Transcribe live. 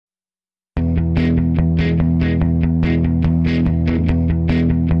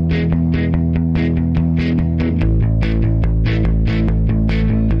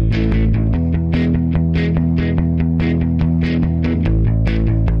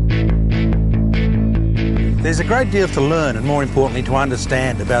There's a great deal to learn and, more importantly, to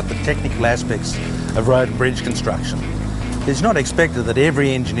understand about the technical aspects of road and bridge construction. It's not expected that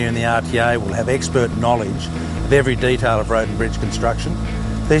every engineer in the RTA will have expert knowledge of every detail of road and bridge construction.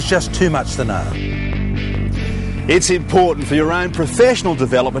 There's just too much to know. It's important for your own professional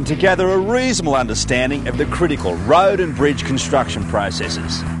development to gather a reasonable understanding of the critical road and bridge construction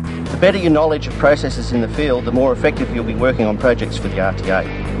processes. The better your knowledge of processes in the field, the more effective you'll be working on projects for the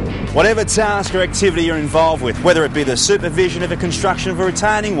RTA. Whatever task or activity you're involved with, whether it be the supervision of a construction of a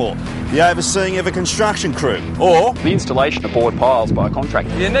retaining wall, the overseeing of a construction crew, or the installation of board piles by a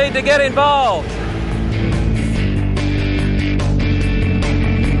contractor, you need to get involved.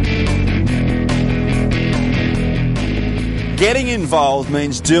 Getting involved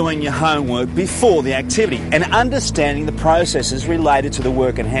means doing your homework before the activity and understanding the processes related to the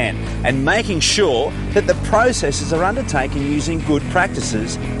work at hand and making sure that the processes are undertaken using good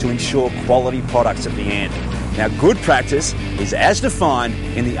practices to ensure quality products at the end. Now, good practice is as defined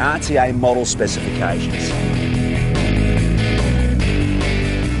in the RTA model specifications.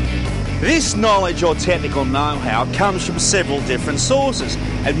 This knowledge or technical know-how comes from several different sources.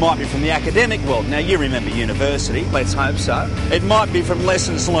 It might be from the academic world. Now, you remember university, let's hope so. It might be from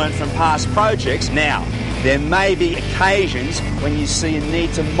lessons learned from past projects. Now, there may be occasions when you see a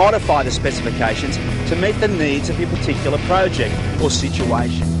need to modify the specifications to meet the needs of your particular project or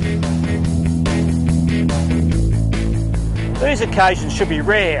situation. These occasions should be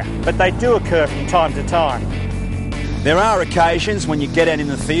rare, but they do occur from time to time. There are occasions when you get out in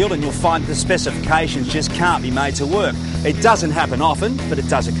the field and you'll find that the specifications just can't be made to work. It doesn't happen often, but it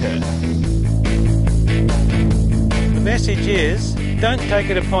does occur. The message is, don't take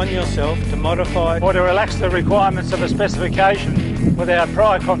it upon yourself to modify or to relax the requirements of a specification without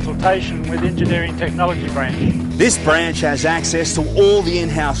prior consultation with Engineering Technology Branch. This branch has access to all the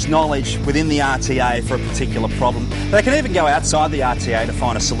in-house knowledge within the RTA for a particular problem. They can even go outside the RTA to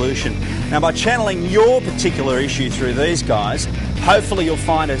find a solution. Now, by channeling your particular issue through these guys, hopefully you'll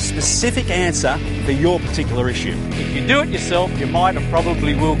find a specific answer for your particular issue. If you do it yourself, you might and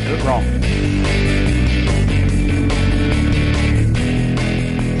probably will get it wrong.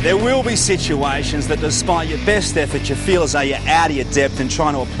 There will be situations that despite your best effort you feel as though you're out of your depth in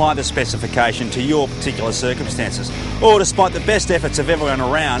trying to apply the specification to your particular circumstances. Or despite the best efforts of everyone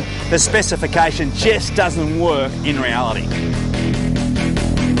around, the specification just doesn't work in reality.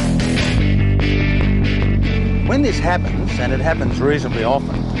 When this happens, and it happens reasonably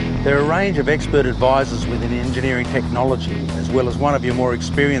often, there are a range of expert advisors within engineering technology, as well as one of your more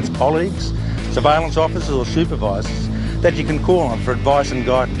experienced colleagues, surveillance officers or supervisors, that you can call on for advice and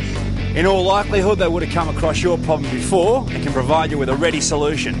guidance. In all likelihood, they would have come across your problem before and can provide you with a ready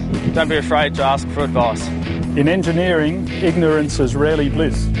solution. Don't be afraid to ask for advice. In engineering, ignorance is rarely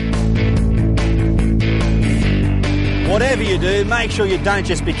bliss. Whatever you do, make sure you don't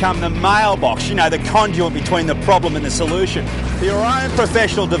just become the mailbox, the conduit between the problem and the solution. For your own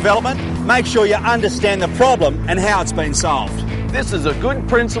professional development, make sure you understand the problem and how it's been solved. This is a good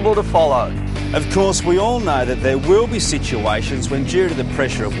principle to follow. Of course, we all know that there will be situations when, due to the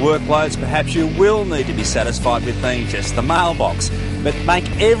pressure of workloads, perhaps you will need to be satisfied with being just the mailbox. But make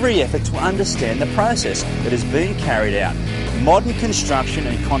every effort to understand the process that is being carried out. Modern construction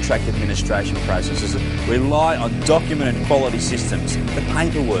and contract administration processes rely on documented quality systems, the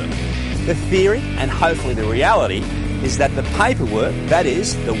paperwork. The theory, and hopefully the reality, is that the paperwork, that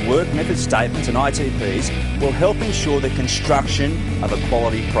is, the work method statements and ITPs, will help ensure the construction of a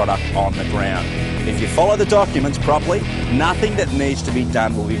quality product on the ground. If you follow the documents properly, nothing that needs to be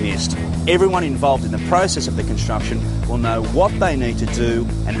done will be missed. Everyone involved in the process of the construction will know what they need to do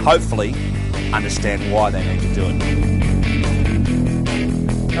and hopefully understand why they need to do it.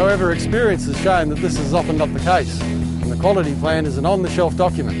 However, experience has shown that this is often not the case, and the quality plan is an on-the-shelf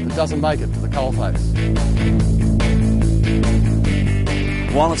document that doesn't make it to the coalface.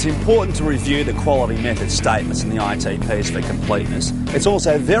 While it's important to review the quality method statements and the ITPs for completeness, it's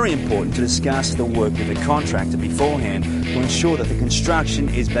also very important to discuss the work with the contractor beforehand to ensure that the construction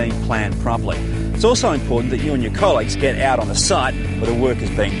is being planned properly. It's also important that you and your colleagues get out on the site where the work is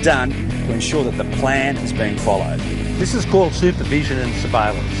being done to ensure that the plan is being followed. This is called supervision and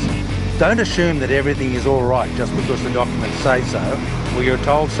surveillance. Don't assume that everything is all right just because the documents say so or you're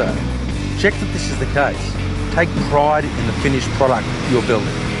told so. Check that this is the case. Take pride in the finished product you're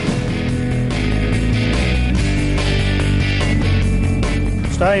building.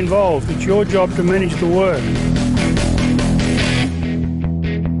 Stay involved. It's your job to manage the work.